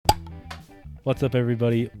What's up,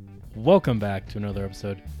 everybody? Welcome back to another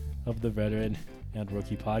episode of the Veteran and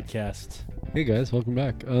Rookie Podcast. Hey guys, welcome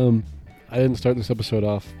back. I didn't start this episode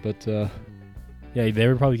off, but Yeah, they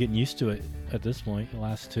were probably getting used to it at this point. The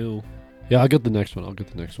last two. yeah, I'll get the next one.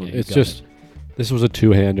 Yeah, you It's got just it. this was a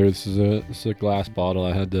two-hander. This is a glass bottle.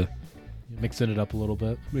 I had to Mixing it up a little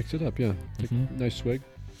bit. mix it up. Yeah, take Mhm. a nice swig.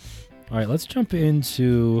 All right, let's jump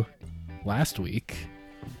into last week.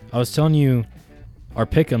 I was telling you our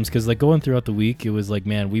pick'ems because like going throughout the week, it was like,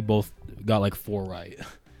 man, we both got like 4 right,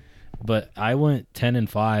 but I went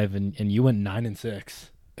 10-5 and you went 9-6.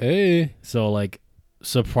 Hey, So like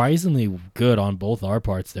surprisingly good on both our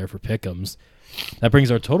parts there for pick'ems. That brings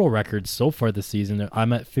our total record so far this season.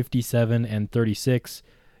 I'm at 57-36.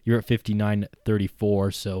 You're at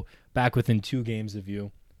 59-34. So back within 2 games of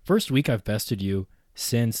you. First week I've bested you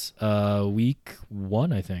since week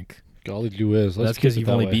 1, I think. golly gee whiz. That's because you've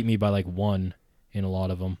only beat me by like 1 in a lot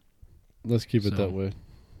of them. Let's keep it So- that way.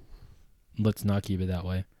 Let's not keep it that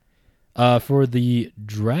way. For the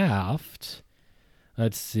draft,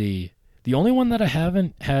 let's see. The only one that I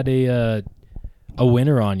haven't had a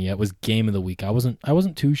winner on yet was game of the week. I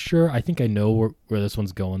wasn't too sure. I think I know where this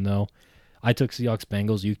one's going though. I took Seahawks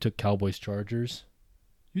Bengals. You took Cowboys Chargers.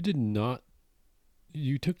 You did not.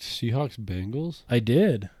 You took Seahawks Bengals. I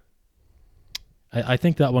did. I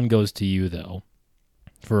think that one goes to you though,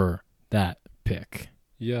 for that pick.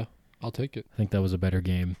 Yeah, I'll take it. I think that was a better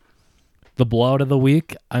game. The blowout of the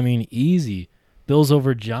week. I mean, easy. Bills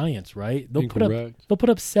over Giants, right? They'll Incorrect. put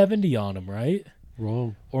up 70 on them, right?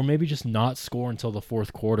 Wrong. Or maybe just not score until the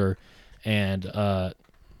fourth quarter, and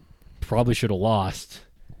probably should have lost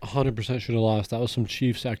 100% should have lost. That was some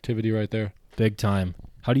Chiefs activity right there. big time.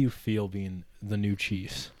 How do you feel being the new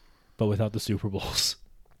Chiefs, but without the Super Bowls?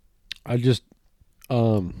 I just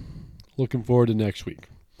looking forward to next week.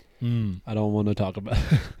 Mm. I don't want to talk about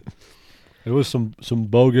it. It was some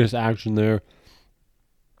bogus action there.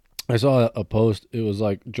 I saw a post. It was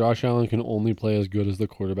like Josh Allen can only play as good as the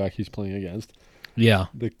quarterback he's playing against. Yeah,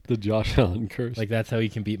 The Josh Allen curse. like that's how you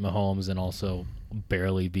can beat Mahomes and also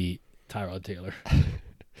barely beat Tyrod Taylor.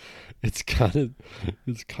 it's kind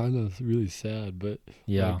of really sad, but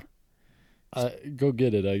Yeah, go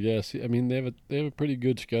get it. I guess. I mean, they have a pretty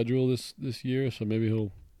good schedule this year, so maybe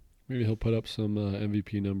he'll put up some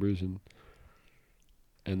MVP numbers and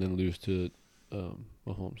then lose to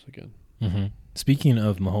Mahomes again. Mm-hmm. Speaking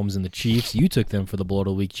of Mahomes and the Chiefs, you took them for the blow of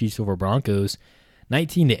the week. Chiefs over Broncos,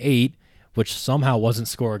 19-8, which somehow wasn't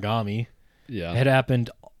scoregami. Yeah. It happened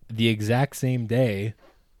the exact same day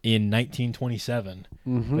in 1927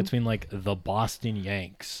 Mm-hmm. between like the Boston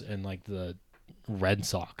Yanks and like the Red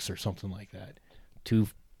Sox or something like that. 2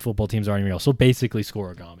 football teams aren't even real. So basically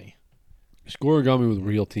scoregami. Scoregami with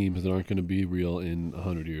real teams that aren't going to be real in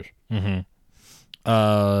 100 years. Mm-hmm.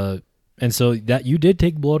 And so that you did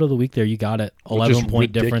take blowout of the week there. You got it. Which is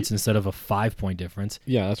 11-point difference ridiculous. instead of a 5-point difference.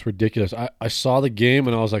 Yeah, that's ridiculous. I saw the game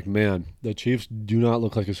and I was like, man, the Chiefs do not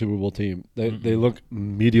look like a Super Bowl team. They look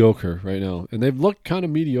mediocre right now. And they've looked kind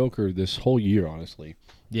of mediocre this whole year, honestly.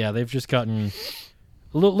 Yeah, they've just gotten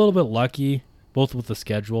a little bit lucky, both with the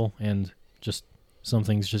schedule and just some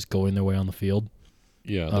things just going their way on the field.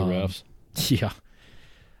 Yeah, the refs. Yeah.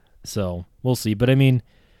 So we'll see. But I mean,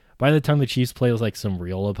 by the time the Chiefs play like some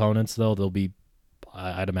real opponents, though, they'll be,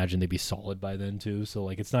 I'd imagine they'd be solid by then too. So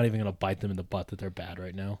like, it's not even gonna bite them in the butt that they're bad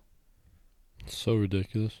right now. So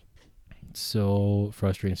ridiculous. It's so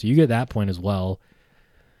frustrating. So you get that point as well.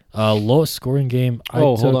 Lowest scoring game.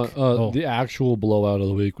 Hold on. The actual blowout of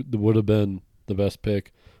the week would have been the best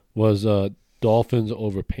pick was Dolphins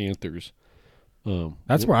over Panthers.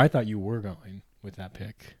 That's where I thought you were going with that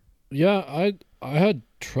pick. Yeah, I had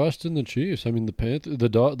trust in the Chiefs. I mean,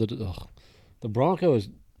 the Broncos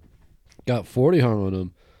got 40 hung on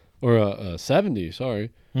them, or 70.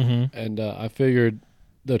 Sorry, Mm-hmm. and I figured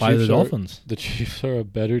the Dolphins. The Chiefs are a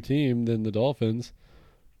better team than the Dolphins,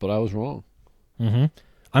 but I was wrong. Mm-hmm.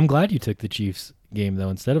 I'm glad you took the Chiefs game, though,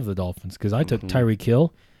 instead of the Dolphins, because I took Mhm. Tyreek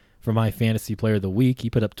Hill for my fantasy player of the week. He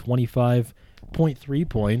put up 25.3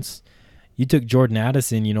 points. You took Jordan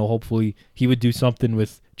Addison, hopefully he would do something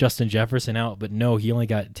with Justin Jefferson out, but no, he only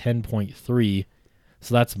got 10.3.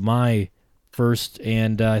 So that's my first,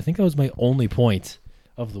 and I think that was my only point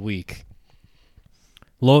of the week.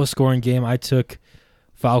 Lowest scoring game, I took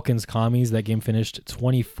Falcons Commies. That game finished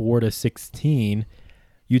 24-16.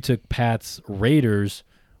 You took Pats Raiders,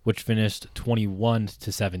 which finished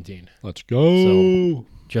 21-17. Let's go. So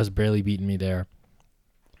just barely beating me there.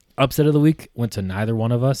 Upset of the week went to neither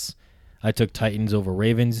one of us. I took Titans over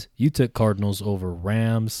Ravens. You took Cardinals over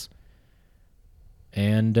Rams.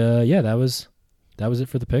 And that was it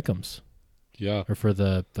for the pick'ems. Yeah. Or for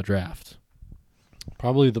the draft.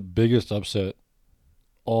 Probably the biggest upset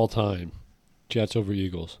all time. Jets over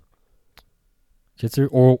Eagles. Jets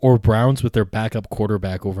or Browns with their backup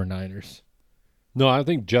quarterback over Niners. No, I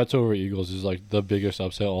think Jets over Eagles is like the biggest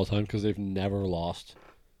upset all time because they've never lost.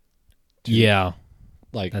 Yeah,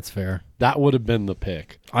 Like that's fair. that would have been the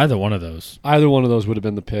pick. Either one of those. Either one of those would have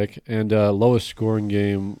been the pick. And lowest scoring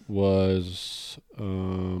game was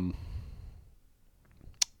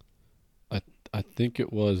I think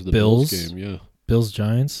it was the Bills game. Yeah, Bills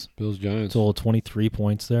Giants. Bills Giants. Total 23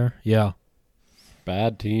 points there. Yeah.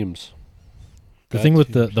 Bad teams. The thing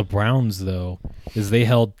with the Browns, though, is they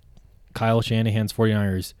held Kyle Shanahan's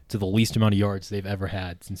 49ers to the least amount of yards they've ever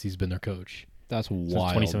had since he's been their coach. That's Since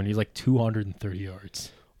wild. 2017, he's like 230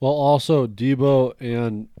 yards. Well, also Debo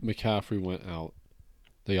and McCaffrey went out.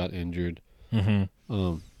 They got injured.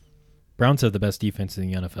 Mm-hmm. Browns have the best defense in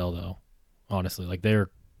the NFL, though. Honestly, like they're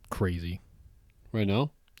crazy. Right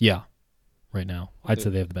now? Yeah, right now, I'd say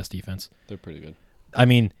they have the best defense. They're pretty good. I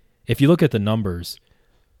mean, if you look at the numbers,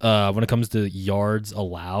 when it comes to yards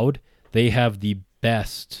allowed, they have the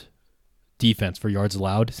best defense for yards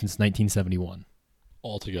allowed since 1971.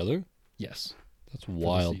 Altogether? Yes. That's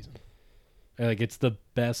wild. Like it's the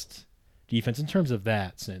best defense in terms of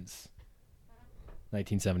that since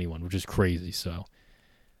 1971, which is crazy. So,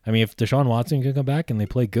 I mean, if Deshaun Watson can come back and they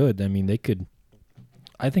play good, I mean,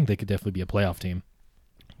 I think they could definitely be a playoff team.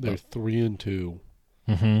 They're 3-2.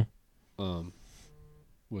 Mm-hmm.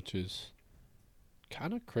 Which is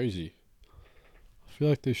kind of crazy. I feel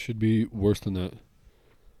like they should be worse than that.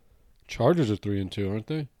 Chargers are 3-2, aren't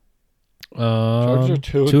they? Chargers are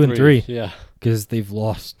 2 and 3. Yeah, because they've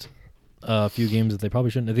lost a few games that they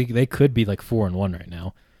probably shouldn't. I think they could be like 4-1 right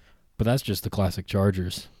now, but that's just the classic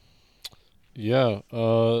Chargers. Yeah.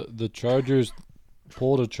 The Chargers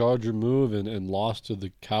pulled a Charger move and lost to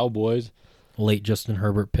the Cowboys. Late Justin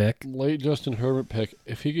Herbert pick.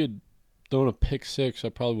 If he could throw a pick six, I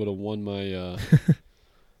probably would have won my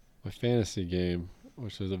my fantasy game,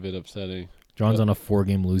 which was a bit upsetting. John's on a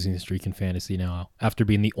 4-game losing streak in fantasy now after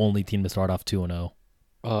being the only team to start off 2-0.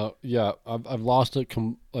 Yeah, I've lost it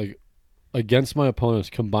against my opponents.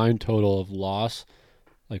 Combined total of loss,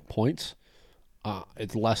 like points,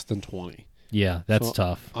 it's less than 20. Yeah, that's So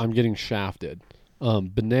tough. I'm getting shafted.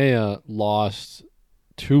 Benea lost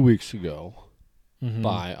 2 weeks ago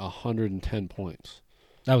by 110 points.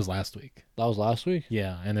 That was last week. That was last week?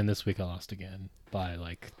 Yeah, and then this week I lost again by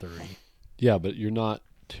like 30. Yeah, but you're not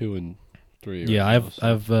 2-3. Yeah,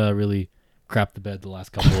 I've really crapped the bed the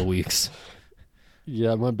last couple of weeks.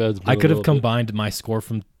 Yeah, my bed's been I could have bit. combined my score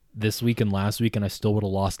from this week and last week, and I still would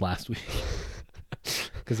have lost last week.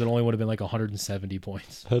 Because it only would have been like 170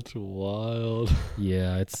 points. That's wild.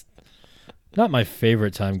 Yeah, it's not my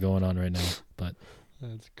favorite time going on right now, but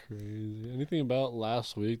That's crazy. Anything about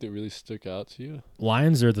last week that really stuck out to you?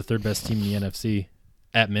 Lions are the third best team in the NFC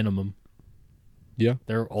at minimum. Yeah.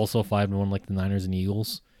 They're also 5-1 like the Niners and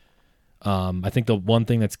Eagles. I think the one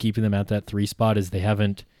thing that's keeping them at that 3 spot is they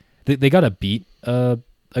got to beat a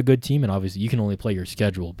good team, and obviously you can only play your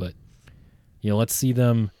schedule, but let's see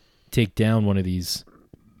them take down one of these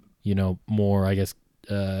more, I guess,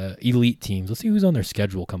 elite teams. Let's see who's on their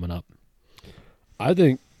schedule coming up. I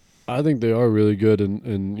think they are really good,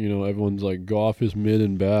 and everyone's like Goff is mid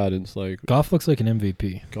and bad, and it's like Goff looks like an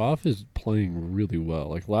MVP. Goff is playing really well.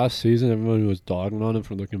 Like last season, everyone was dogging on him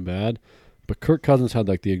for looking bad, but Kirk Cousins had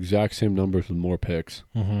like the exact same numbers with more picks.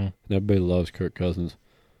 And everybody loves Kirk Cousins.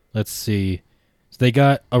 Let's see. So they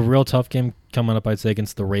got a real tough game coming up, I'd say,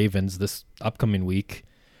 against the Ravens this upcoming week.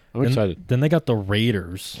 I'm excited. Then they got the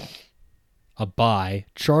Raiders, a bye,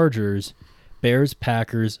 Chargers, Bears,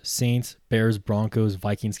 Packers, Saints, Bears, Broncos,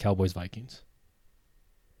 Vikings, Cowboys, Vikings.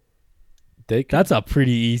 That's a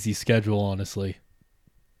pretty easy schedule, honestly.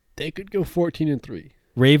 They could go 14-3.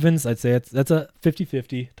 Ravens, I'd say that's a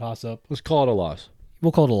 50-50 toss-up. Let's call it a loss.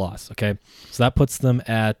 We'll call it a loss, okay? So that puts them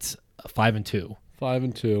at 5-2.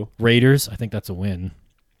 5-2. Raiders, I think that's a win.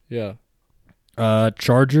 Yeah.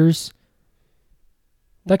 Chargers,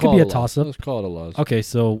 that could be a toss-up. Let's call it a loss. Okay,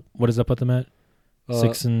 so what does that put them at?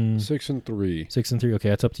 6-3. 6-3. 6-3. Okay,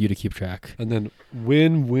 that's up to you to keep track. And then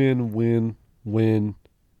win, and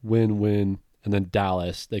then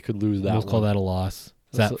Dallas. They could lose that. We'll call that a loss.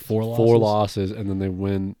 Is that 4 losses? 4 losses, and then they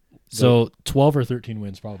win. So 12 or 13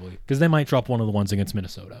 wins probably, because they might drop one of the ones against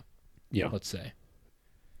Minnesota. Yeah, let's say.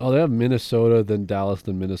 Oh, they have Minnesota, then Dallas,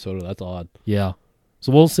 then Minnesota. That's odd. Yeah.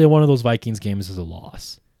 So we'll say one of those Vikings games is a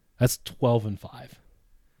loss. That's 12-5.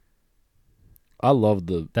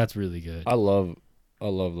 That's really good. I love the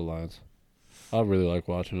Lions. I really like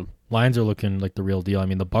watching them. Lions are looking like the real deal. I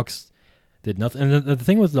mean, the Bucks did nothing. And the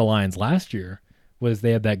thing with the Lions last year was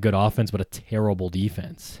they had that good offense, but a terrible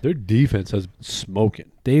defense. Their defense has been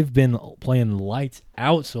smoking. They've been playing lights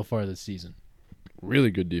out so far this season.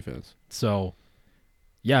 Really good defense. So,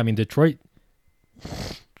 yeah, I mean, Detroit's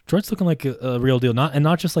looking like a real deal.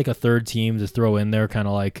 Not just like a third team to throw in there, kind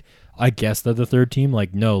of like, I guess they're the third team.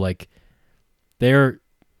 Like, no, like they're,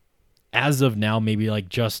 as of now, maybe like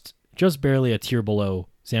just barely a tier below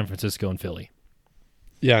San Francisco and Philly.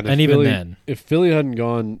 Yeah, and even then, if Philly hadn't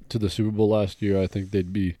gone to the Super Bowl last year, I think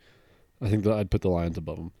I'd put the Lions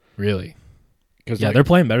above them. Really? Because they're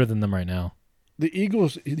playing better than them right now. The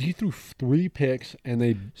Eagles, he threw 3 picks and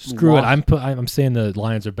they screw lost. it. I'm saying the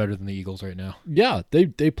Lions are better than the Eagles right now. Yeah, they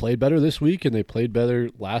played better this week and they played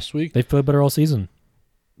better last week. They've played better all season.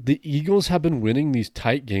 The Eagles have been winning these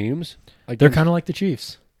tight games. They're kind of like the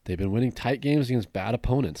Chiefs. They've been winning tight games against bad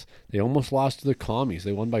opponents. They almost lost to the Commies.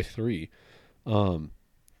 They won by 3.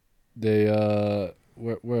 They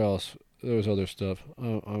where else? There was other stuff.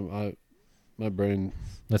 My brain.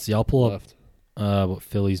 Let's see. I'll pull left. up what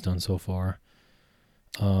Philly's done so far.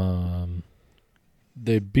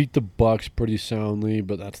 They beat the Bucks pretty soundly,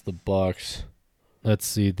 but that's the Bucks. Let's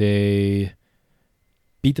see. They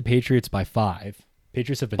beat the Patriots by 5.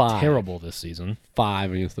 Patriots have been terrible this season.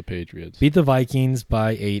 5 against the Patriots. Beat the Vikings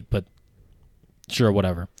by 8, but sure,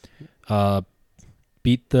 whatever.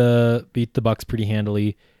 Beat the Bucks pretty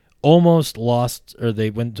handily. Almost lost, or they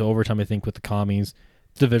went to overtime, I think, with the Commies.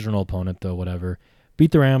 Divisional opponent, though, whatever.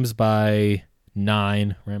 Beat the Rams by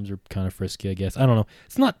 9. Rams are kind of frisky, I guess. I don't know.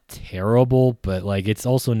 It's not terrible, but like it's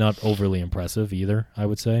also not overly impressive either, I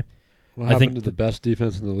would say. What happened to the best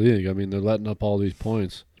defense in the league? I mean, they're letting up all these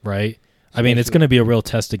points. Right? I mean, it's going to be a real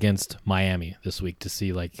test against Miami this week to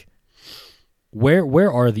see, like,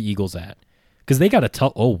 where are the Eagles at? Because they got a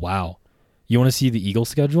tough... Oh, wow. You want to see the Eagles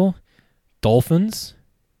schedule? Dolphins,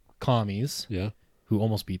 Commies, who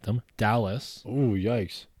almost beat them, Dallas. Oh,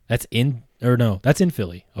 yikes. That's in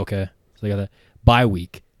Philly. Okay. So they got that. Bye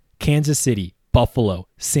week. Kansas City, Buffalo,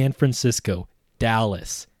 San Francisco,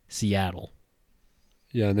 Dallas, Seattle.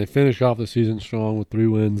 Yeah, and they finish off the season strong with 3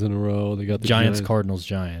 wins in a row. They got the Giants, Cardinals,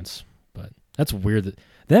 Giants. But that's weird that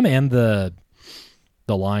them and the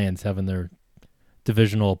Lions having their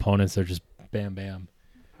divisional opponents, they're just bam, bam.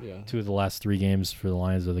 Yeah. 2 of the last 3 games for the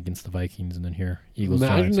Lions are against the Vikings, and then here, Eagles,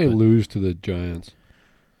 Imagine Giants. they lose to the Giants.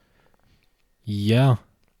 Yeah.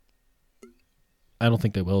 I don't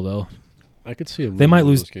think they will, though. I could see them. They might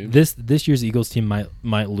lose. Games. This year's Eagles team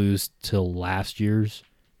might lose to last year's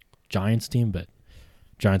Giants team, but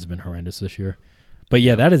Giants have been horrendous this year. But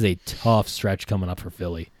yeah, that is a tough stretch coming up for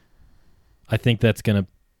Philly. I think that's going to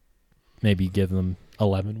maybe give them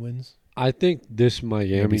 11 wins. I think this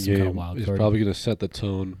Miami game is card. probably going to set the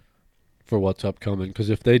tone for what's upcoming. Because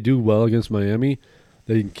if they do well against Miami,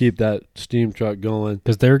 they can keep that steam truck going.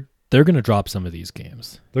 Because they're going to drop some of these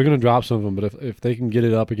games. They're going to drop some of them, but if they can get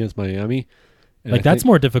it up against Miami, like that's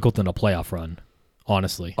more difficult than a playoff run,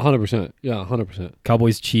 honestly. 100%. Yeah, 100%.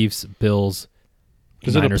 Cowboys, Chiefs, Bills.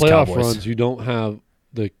 Because in the playoff runs, you don't have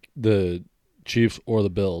the Chiefs or the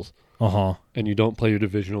Bills. And you don't play your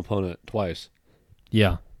divisional opponent twice.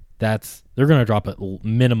 Yeah. They're going to drop at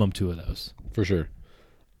minimum 2 of those. For sure.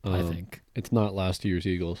 I think. It's not last year's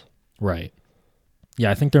Eagles. Right.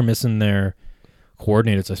 Yeah, I think they're missing their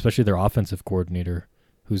coordinators, especially their offensive coordinator,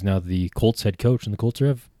 who's now the Colts head coach, and the Colts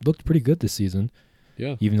have looked pretty good this season.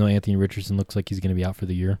 Yeah. Even though Anthony Richardson looks like he's going to be out for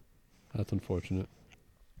the year. That's unfortunate.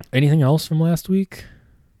 Anything else from last week?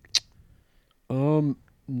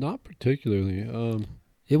 Not particularly.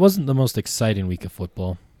 It wasn't the most exciting week of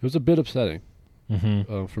football. It was a bit upsetting.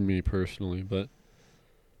 Mm-hmm. For me personally, but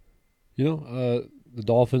the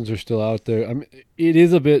Dolphins are still out there. I mean, it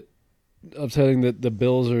is a bit upsetting that the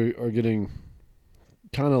Bills are getting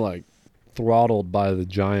kind of like throttled by the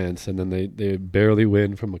Giants, and then they barely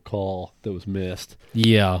win from a call that was missed.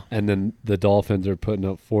 Yeah, and then the Dolphins are putting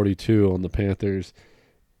up 42 on the Panthers.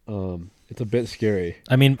 It's a bit scary.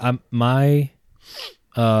 I mean, my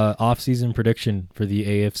off-season prediction for the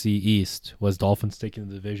AFC East was Dolphins taking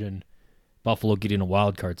the division, Buffalo getting a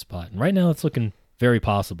wild card spot, and right now it's looking very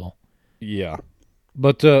possible. Yeah,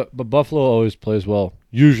 but Buffalo always plays well.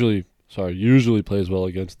 Usually plays well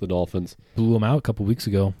against the Dolphins. Blew them out a couple weeks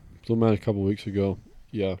ago.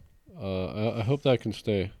 Yeah, I hope that can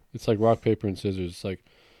stay. It's like rock, paper, and scissors. It's like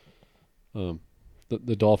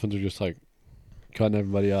the Dolphins are just like cutting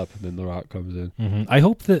everybody up, and then the Rock comes in. Mm-hmm. I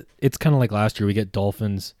hope that it's kind of like last year. We get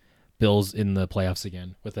Dolphins, Bills in the playoffs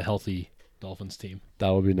again with a healthy Dolphins team. That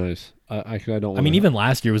would be nice. I don't. I mean, even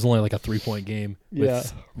last year was only like a 3-point game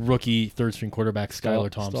with rookie third-string quarterback Skylar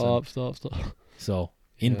Thompson. Stop. So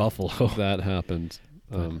in Buffalo, that happened.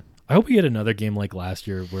 I hope we get another game like last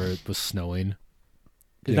year where it was snowing.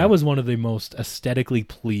 'Cause that was one of the most aesthetically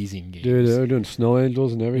pleasing games. Dude, they were doing snow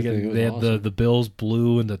angels and everything. Because they had the Bills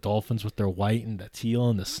blue and the Dolphins with their white and the teal,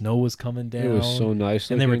 and the snow was coming down. It was so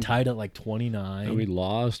nice. And they were tied at like 29. And we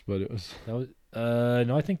lost, but it was... That was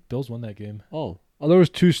no, I think Bills won that game. Oh, there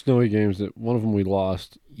was 2 snowy games. That one of them we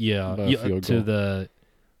lost. Yeah, by a field goal. the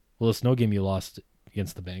snow game you lost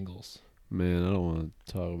against the Bengals. Man, I don't want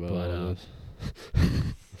to talk about all this.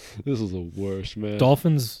 This is the worst, man.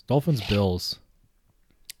 Dolphins, Bills.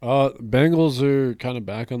 Bengals are kind of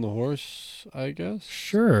back on the horse, I guess.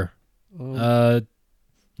 Sure.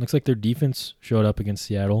 Looks like their defense showed up against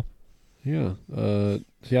Seattle. Yeah.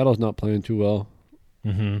 Seattle's not playing too well,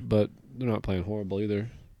 but they're not playing horrible either.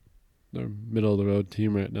 They're middle of the road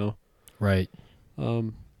team right now. Right.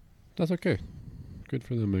 That's okay. Good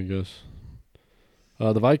for them, I guess.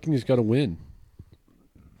 The Vikings got a win.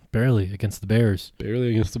 Barely against the Bears.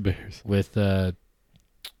 With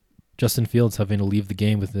Justin Fields having to leave the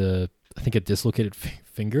game with I think a dislocated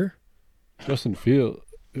finger. Justin Fields,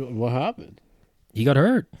 what happened? He got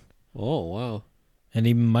hurt. Oh, wow. And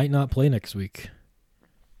he might not play next week.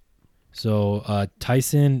 So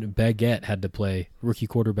Tyson Baguette had to play, rookie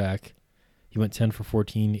quarterback. He went 10 for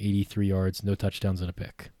 14, 83 yards, no touchdowns and a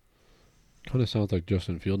pick. Kind of sounds like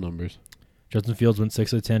Justin Field numbers. Justin Fields went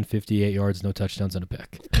 6 of 10, 58 yards, no touchdowns and a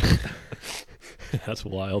pick. That's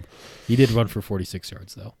wild. He did run for 46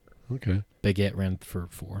 yards, though. Okay. Baguette ran for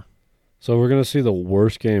 4. So we're going to see the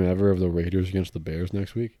worst game ever of the Raiders against the Bears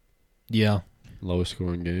next week? Yeah. Lowest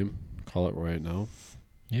scoring game. Call it right now.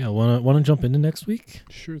 Yeah, want to jump into next week?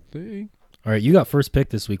 Sure thing. All right, you got first pick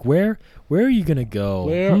this week. Where are you going to go?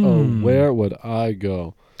 Where would I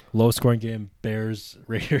go? Lowest scoring game, Bears,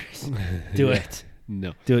 Raiders. Do it.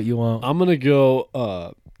 No. Do what you want. I'm going to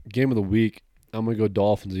go game of the week. I'm going to go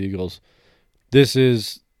Dolphins, Eagles. This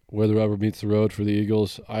is where the rubber meets the road for the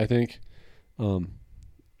Eagles, I think.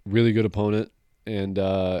 Really good opponent. And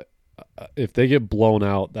if they get blown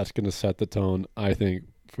out, that's going to set the tone, I think,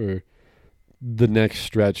 for the next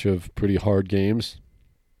stretch of pretty hard games.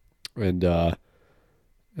 And I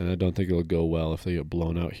don't think it'll go well if they get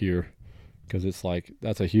blown out here. Because it's like,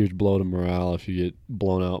 that's a huge blow to morale if you get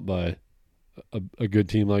blown out by a good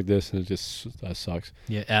team like this, and that sucks.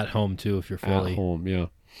 Yeah, at home too if you're Philly. At home, yeah.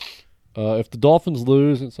 If the Dolphins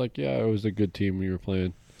lose, it's like, yeah, it was a good team we were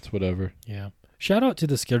playing. It's whatever. Yeah. Shout out to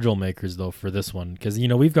the schedule makers though for this one, because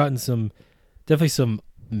we've gotten definitely some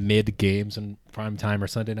mid games in prime time or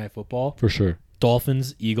Sunday Night Football. For sure.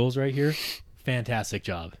 Dolphins, Eagles right here. Fantastic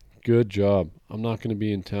job. Good job. I'm not going to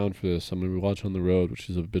be in town for this. I'm going to be watching on the road, which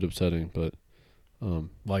is a bit upsetting, but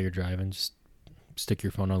while you're driving, just stick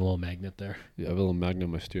your phone on a little magnet there. Yeah, I have a little magnet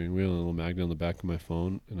on my steering wheel and a little magnet on the back of my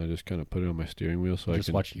phone, and I just kind of put it on my steering wheel so I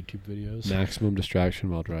can watch YouTube videos. Maximum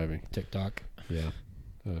distraction while driving. TikTok. Yeah.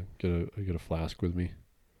 I get a flask with me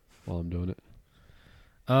while I'm doing it.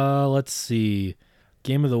 Let's see.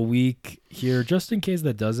 Game of the week here, just in case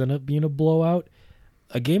that does end up being a blowout.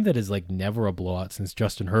 A game that is like never a blowout since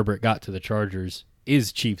Justin Herbert got to the Chargers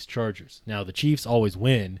is Chiefs-Chargers. Now, the Chiefs always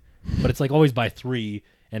win, but it's like always by 3,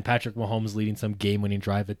 and Patrick Mahomes leading some game-winning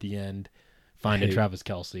drive at the end, finding Travis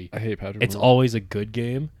Kelce. I hate Patrick It's Mahomes. always a good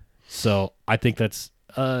game, so I think that's,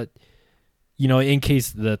 in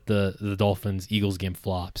case that the Dolphins-Eagles game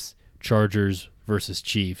flops, Chargers versus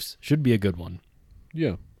Chiefs should be a good one.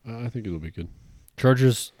 Yeah, I think it'll be good.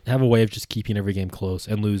 Chargers have a way of just keeping every game close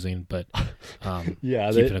and losing, but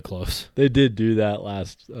yeah, keeping it close. They did do that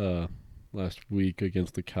last week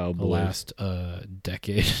against the Cowboys. The last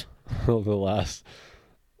decade. The last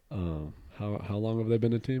how long have they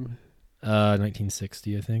been a team?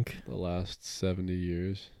 1960, I think. The last 70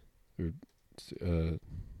 years or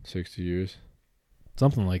 60 years.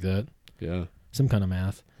 Something like that. Yeah. Some kind of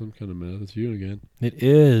math. It's you again. It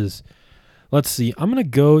is. Let's see. I'm going to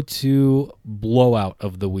go to blowout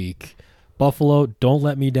of the week. Buffalo, don't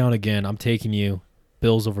let me down again. I'm taking you.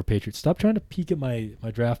 Bills over Patriots. Stop trying to peek at my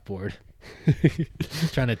draft board.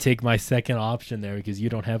 Trying to take my second option there because you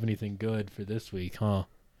don't have anything good for this week, huh?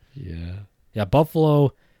 Yeah. Yeah,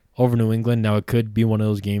 Buffalo over New England. Now, it could be one of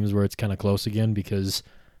those games where it's kind of close again because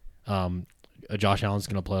Josh Allen's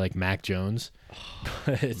going to play like Mac Jones.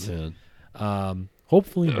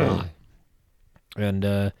 Hopefully not.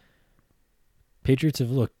 And Patriots have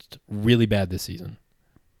looked really bad this season.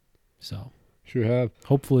 So sure have.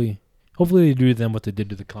 Hopefully they do to them what they did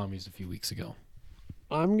to the Commies a few weeks ago.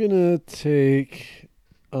 I'm gonna take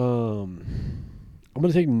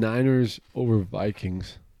Niners over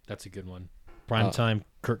Vikings. That's a good one. Primetime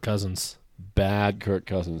Kirk Cousins. Bad Kirk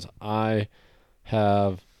Cousins. I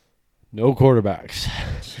have no quarterbacks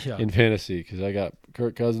in fantasy because I got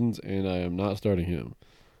Kirk Cousins and I am not starting him.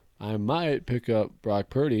 I might pick up Brock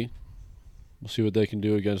Purdy. We'll see what they can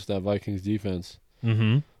do against that Vikings defense.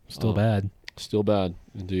 Mm-hmm. Still bad. Still bad,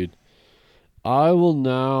 indeed. I will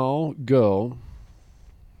now go.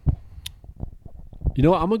 You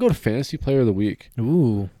know what? I'm going to go to Fantasy Player of the Week.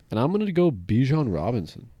 Ooh. And I'm going to go Bijan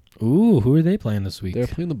Robinson. Ooh, who are they playing this week? They're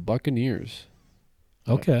playing the Buccaneers.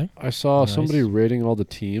 Okay. I saw Nice. somebody rating all the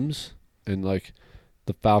teams, and like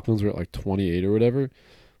the Falcons were at like 28 or whatever,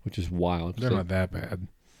 which is wild. They're not that bad.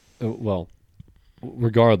 Well,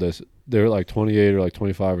 regardless, they're like 28 or like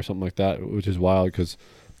 25 or something like that, which is wild because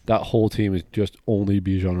that whole team is just only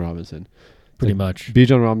Bijan Robinson. Pretty Like, much.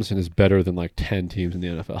 Bijan Robinson is better than like 10 teams in the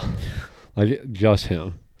NFL. Like just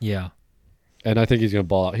him. Yeah. And I think he's going to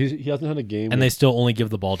ball out. He hasn't had a game. And they still only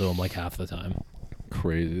give the ball to him like half the time.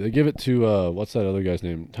 Crazy. They give it to, what's that other guy's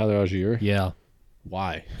name? Tyler Algier? Yeah.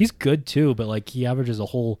 Why? He's good too, but like he averages a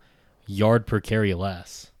whole yard per carry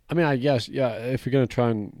less. I mean, I guess, yeah, if you're going to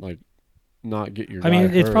try and like not get your I mean,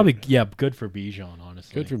 guy it's hurt, probably, good for Bijan,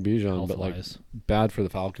 honestly. good for Bijan, but like health-wise. bad for the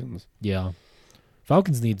Falcons. Yeah.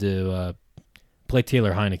 Falcons need to play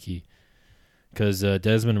Taylor Heineke because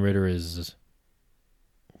Desmond Ridder is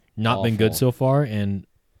not been good Awful. so far, and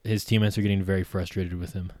his teammates are getting very frustrated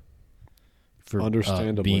with him for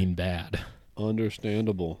Understandably. being bad.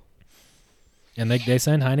 Understandable. And they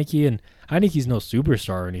signed Heineke, and Heineke's no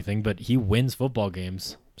superstar or anything, but he wins football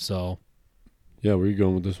games, so Yeah, where are you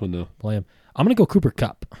going with this one now? play him. I'm going to go Cooper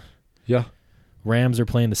Kupp. Yeah. Rams are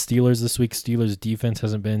playing the Steelers this week. Steelers' defense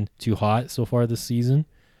hasn't been too hot so far this season.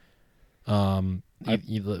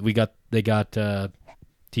 They got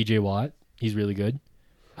T.J. Watt. He's really good.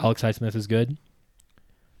 Alex Highsmith is good.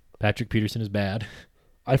 Patrick Peterson is bad.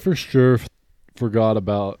 I for sure forgot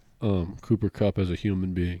about Cooper Kupp as a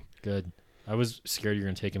human being. Good. I was scared you were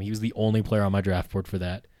going to take him. He was the only player on my draft board for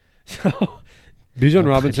that. So Bijan I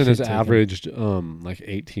Robinson has should take him. averaged like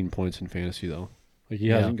 18 points in fantasy though. Like he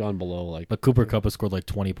hasn't gone below like. But Cooper Kupp has scored like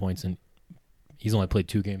 20 points, and he's only played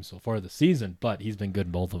 2 games so far this season, but he's been good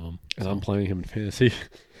in both of them. And So I'm playing him in fantasy.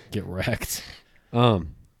 get wrecked. A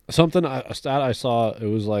stat I saw, it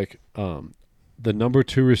was like the number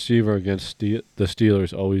 2 receiver against the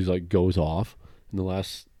Steelers always like goes off in the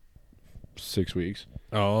last 6 weeks.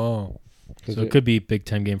 Oh. So it could be a big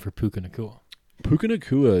time game for Puka Nacua. Puka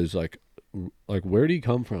Nacua is like where did he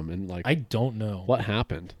come from and like I don't know. what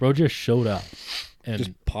happened? Bro just showed up and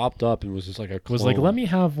Just popped up and was just like a clone. was like, let me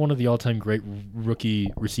have one of the all-time great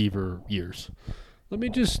rookie receiver years. Let me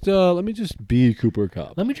just be Cooper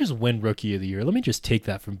Kupp. Let me just win rookie of the year. Let me just take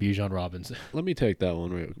that from Bijan Robinson. Let me take that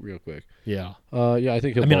one real quick. Yeah. Yeah, I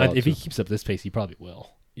think he'll. I mean, ball out if he too. keeps up this pace, he probably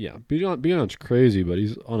will. Yeah, Bijan's crazy, but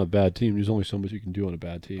he's on a bad team. There's only so much you can do on a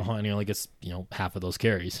bad team. And he only gets, half of those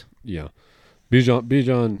carries. Yeah,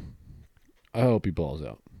 Bijan. I hope he balls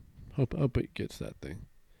out. Hope he gets that thing.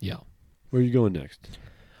 Yeah. Where are you going next?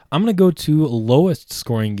 I'm going to go to lowest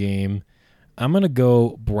scoring game. I'm going to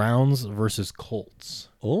go Browns versus Colts.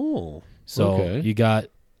 Oh, So okay. you got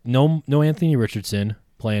no Anthony Richardson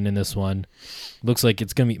playing in this one. Looks like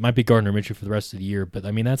it's might be Gardner Minshew for the rest of the year, but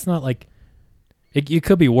I mean that's not like it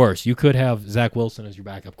could be worse. You could have Zach Wilson as your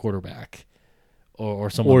backup quarterback, or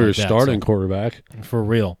someone or like your that. starting quarterback. For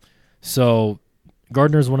real. So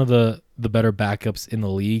Gardner's one of the better backups in the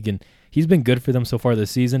league, and he's been good for them so far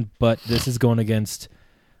this season. But this is going against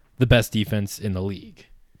the best defense in the league.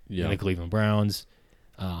 Yeah, The Cleveland Browns.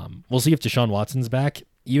 We'll see if Deshaun Watson's back.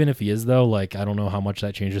 Even if he is, though, like I don't know how much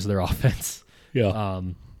that changes their offense. yeah.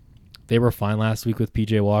 They were fine last week with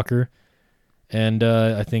P.J. Walker, and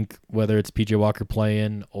I think whether it's P.J. Walker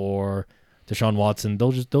playing or Deshaun Watson,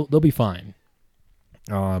 they'll be fine.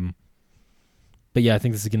 But yeah, I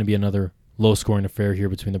think this is going to be another low-scoring affair here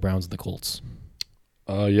between the Browns and the Colts.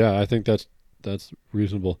 Yeah, I think that's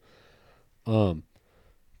reasonable. 2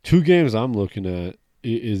 games I'm looking at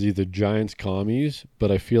is either Giants Commies, but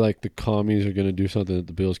I feel like the Commies are going to do something that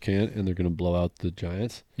the Bills can't, and they're going to blow out the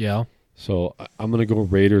Giants. Yeah. So I'm going to go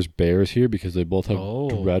Raiders Bears here because they both have Oh.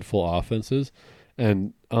 dreadful offenses,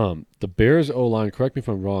 and the Bears O-line. Correct me if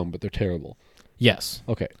I'm wrong, but they're terrible. Yes.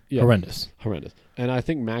 Okay, yeah, Horrendous. And I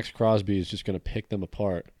think Max Crosby is just going to pick them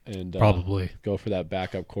apart and Probably. go for that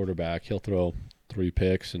backup quarterback. He'll throw 3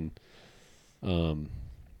 picks and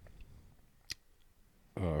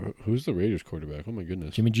who's the Raiders quarterback? Oh my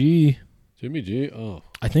goodness, Jimmy G. Jimmy G. Oh,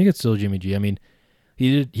 I think it's still Jimmy G. I mean,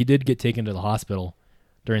 he did get taken to the hospital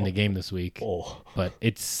during the game this week, but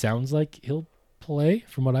it sounds like he'll play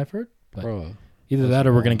from what I've heard. But bro, either that's that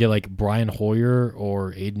or we're going wild. to get like Brian Hoyer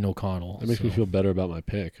or Aiden O'Connell. that makes me So feel better about my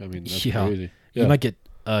pick. I mean, that's Yeah. crazy. You might get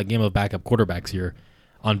a game of backup quarterbacks here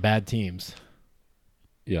on bad teams.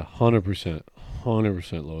 Yeah, 100%,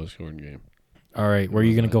 lowest scoring game. All right, where are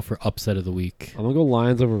you going to go for upset of the week? I'm gonna go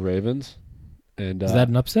Lions over Ravens. And Is that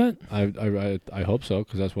an upset? I hope so,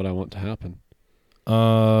 because that's what I want to happen.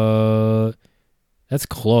 That's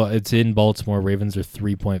close. It's in Baltimore. Ravens are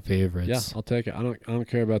 3-point favorites. Yeah, I'll take it. I don't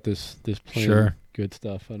care about this plain Sure. good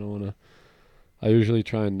stuff. I don't want to. I usually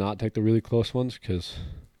try and not take the really close ones because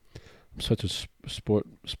I'm such a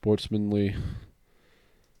sportsmanly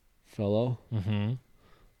fellow. Mm-hmm.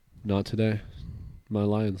 Not today. My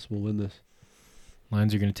Lions will win this.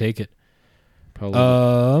 Lions are going to take it.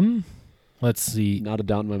 Probably. Let's see. Not a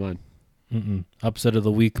doubt in my mind. Upset of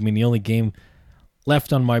the week. I mean, the only game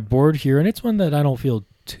left on my board here, and it's one that I don't feel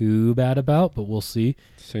too bad about, but we'll see.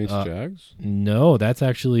 Saints Jags? No, that's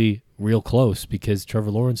actually real close because Trevor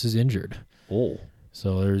Lawrence is injured. Oh.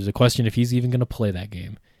 So there's a question if he's even going to play that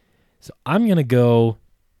game. So I'm going to go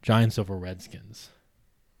Giants over Redskins.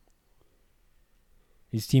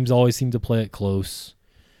 These teams always seem to play it close,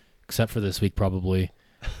 except for this week probably.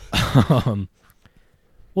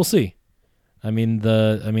 We'll see. I mean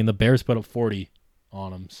the Bears put up 40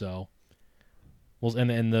 on them, so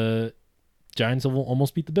and the Giants will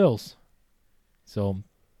almost beat the Bills. So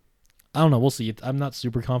I don't know. We'll see. I'm not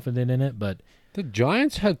super confident in it, but the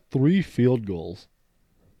Giants had 3 field goals.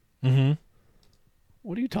 Mm-hmm.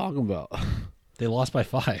 What are you talking about? They lost by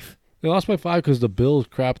 5. They lost by 5 because the Bills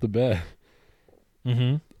crapped the bed.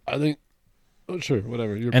 Mm-hmm. I think. Oh, sure,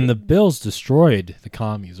 whatever. And the Bills destroyed the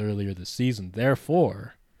Commies earlier this season.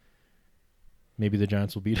 Therefore, maybe the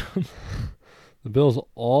Giants will beat them. The Bills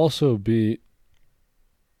also beat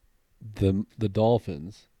the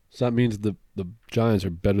Dolphins. So that means the Giants are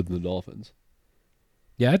better than the Dolphins.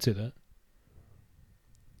 Yeah, I'd say that.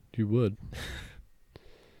 You would.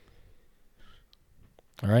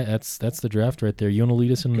 All right, that's the draft right there. You want to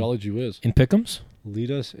lead us in College you is. in pick'ems?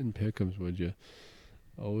 Lead us in pick'ems, would you?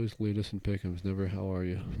 Always lead us in pick'ems. Never how are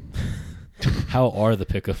you? How are the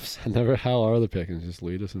pick'ems? Never how are the pick'ems. Just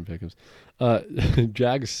lead us in pick'ems.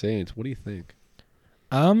 Jags Saints. What do you think?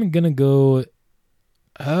 I'm gonna go.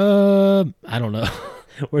 I don't know.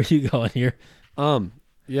 Where are you going here?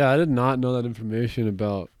 Yeah, I did not know that information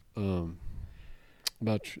about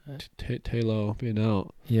Taylor being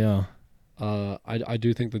out. Yeah. I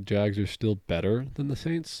do think the Jags are still better than the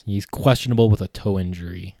Saints. He's questionable with a toe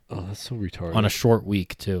injury. Oh, that's so retarded. On a short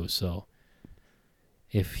week, too. So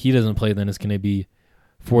if he doesn't play, then it's going to be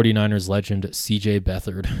 49ers legend C.J.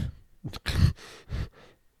 Beathard.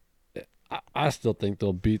 I still think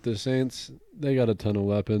they'll beat the Saints. They got a ton of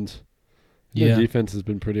weapons. Yeah. Their defense has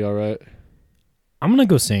been pretty all right. I'm going to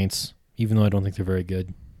go Saints, even though I don't think they're very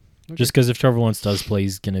good. Okay. Just because if Trevor Lawrence does play,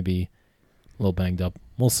 he's going to be a little banged up.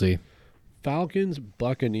 We'll see. Falcons,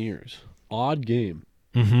 Buccaneers. Odd game.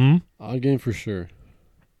 Mm-hmm. Odd game for sure.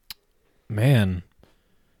 Man,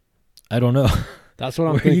 I don't know. That's what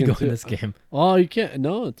I'm Where thinking. Where are you going this game? Oh, you can't.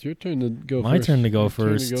 No, it's your turn to go My first. turn to go Your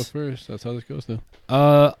first. Turn to go first. That's how this goes now.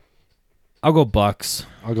 I'll go Bucks.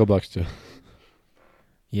 I'll go Bucks too.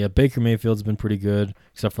 Yeah, Baker Mayfield's been pretty good,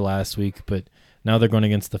 except for last week. But now they're going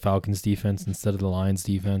against the Falcons defense instead of the Lions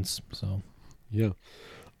defense. So, yeah.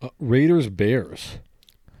 Raiders, Bears.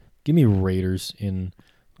 Give me Raiders in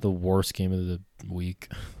the worst game of the week.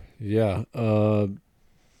 Yeah. I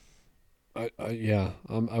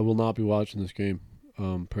will not be watching this game.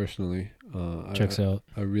 Personally. Checks out.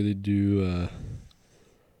 I really do.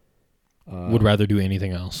 Would rather do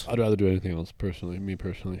anything else. I'd rather do anything else. Personally, me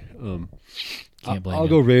personally. Can't blame I'll you.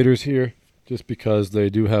 go Raiders here, just because they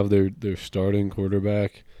do have their starting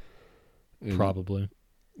quarterback. Probably.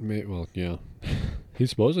 Well, yeah.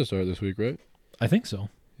 He's supposed to start this week, right? I think so.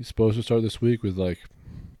 He's supposed to start this week with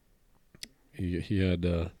he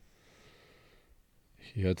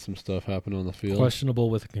had some stuff happen on the field. Questionable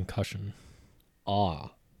with a concussion. So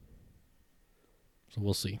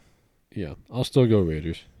we'll see. Yeah, I'll still go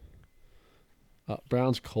Raiders.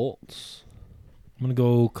 Browns, Colts. I'm going to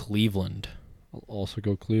go Cleveland. I'll also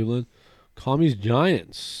go Cleveland. Commies,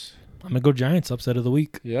 Giants. I'm going to go Giants, upset of the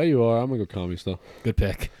week. Yeah, you are. I'm going to go Commies, though. Good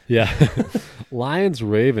pick. Yeah. Lions,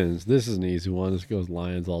 Ravens. This is an easy one. This goes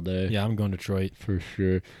Lions all day. Yeah, I'm going Detroit. For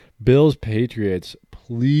sure. Bills, Patriots.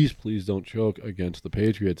 Please don't choke against the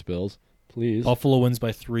Patriots, Bills. Please. Buffalo wins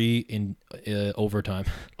by 3 in overtime.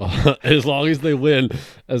 As long as they win.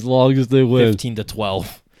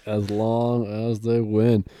 15-12. As long as they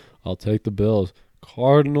win. I'll take the Bills.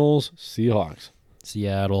 Cardinals, Seahawks.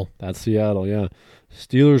 Seattle. That's Seattle, yeah.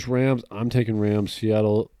 Steelers, Rams. I'm taking Rams.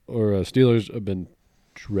 Steelers have been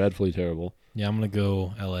dreadfully terrible. Yeah, I'm going to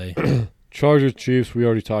go L.A. Chargers, Chiefs. We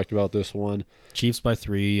already talked about this one. Chiefs by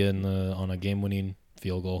 3 on a game-winning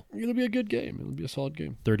field goal. It'll be a good game. It'll be a solid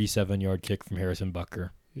game. 37-yard kick from Harrison Butker.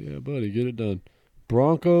 Yeah, buddy, get it done.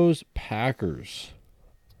 Broncos, Packers.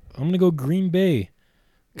 I'm gonna go Green Bay,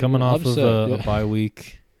 coming off Upset, of a yeah. bye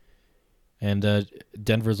week, and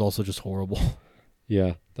Denver's also just horrible.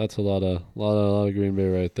 Yeah, that's a lot of Green Bay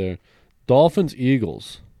right there. Dolphins,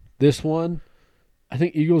 Eagles. This one, I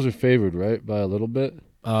think Eagles are favored, right, by a little bit.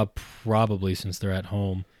 Probably since they're at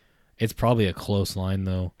home. It's probably a close line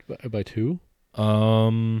though. By 2.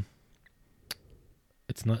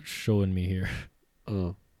 It's not showing me here.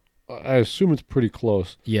 Oh, I assume it's pretty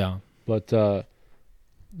close. Yeah. But yeah,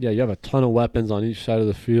 you have a ton of weapons on each side of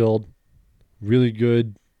the field. Really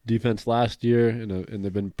good defense last year, and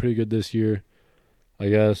they've been pretty good this year, I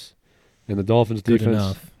guess. And the Dolphins' Good defense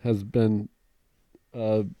enough. has been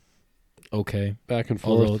Okay. back and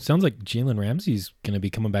forth. Although it sounds like Jalen Ramsey's going to be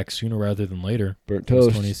coming back sooner rather than later. Burnt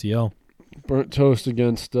Post toast. torn ACL. Burnt toast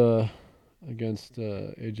against AJ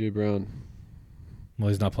Brown. Well,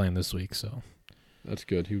 he's not playing this week, so. That's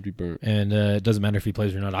good. He would be burnt. And it doesn't matter if he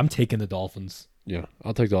plays or not. I'm taking the Dolphins. Yeah,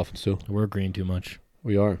 I'll take Dolphins too. We're agreeing too much.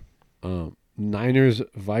 We are. Niners,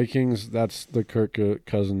 Vikings. That's the Kirk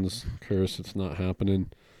Cousins curse. It's not happening.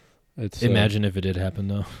 It's Imagine if it did happen,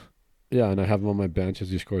 though. Yeah, and I have him on my bench as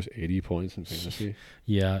he scores 80 points in fantasy.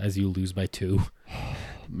 Yeah, as you lose by 2.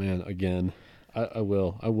 Man, again, I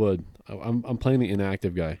will. I would. I'm playing the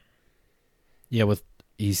inactive guy. Yeah,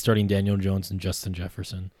 he's starting Daniel Jones and Justin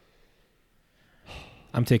Jefferson.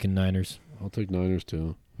 I'm taking Niners. I'll take Niners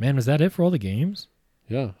too. Man, was that it for all the games?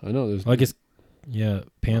 Yeah, I know. Well, I guess, yeah,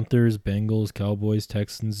 Panthers, Bengals, Cowboys,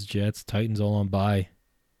 Texans, Jets, Titans all on bye.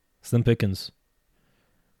 Slim pickings.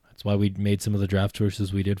 That's why we made some of the draft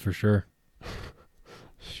choices we did for sure.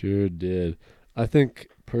 Sure did. I think,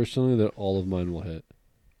 personally, that all of mine will hit.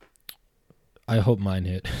 I hope mine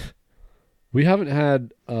hit. We haven't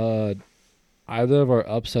had either of our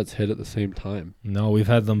upsets hit at the same time. No, we've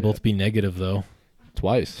had them both be negative, though.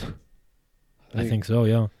 Twice. I think so,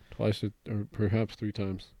 yeah. Twice or perhaps 3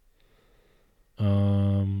 times.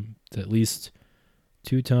 At least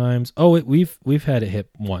 2 times. Oh, we've had it hit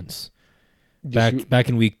once. Back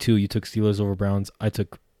in week 2, you took Steelers over Browns. I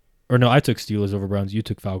took Steelers over Browns. You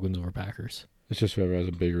took Falcons over Packers. It's just whoever has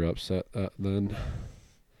a bigger upset then.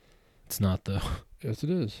 It's not, though. Yes, it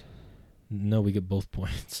is. No, we get both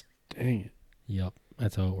points. Dang it. Yep,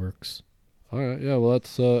 that's how it works. All right, yeah, well,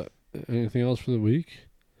 that's anything else for the week?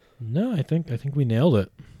 No, I think we nailed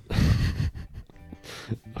it.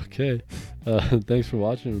 Okay. Thanks for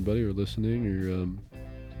watching, everybody, or listening, or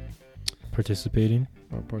Participating.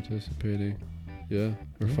 participating. Yeah,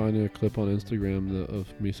 or Yeah. finding a clip on Instagram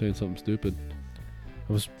of me saying something stupid.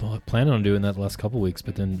 I was planning on doing that the last couple weeks,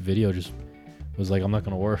 but then video just was like, I'm not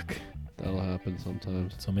going to work. That'll happen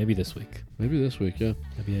sometimes. So maybe this week. Maybe this week, yeah.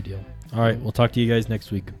 That'd be ideal. All right, we'll talk to you guys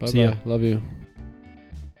next week. Bye-bye. See ya. Love you.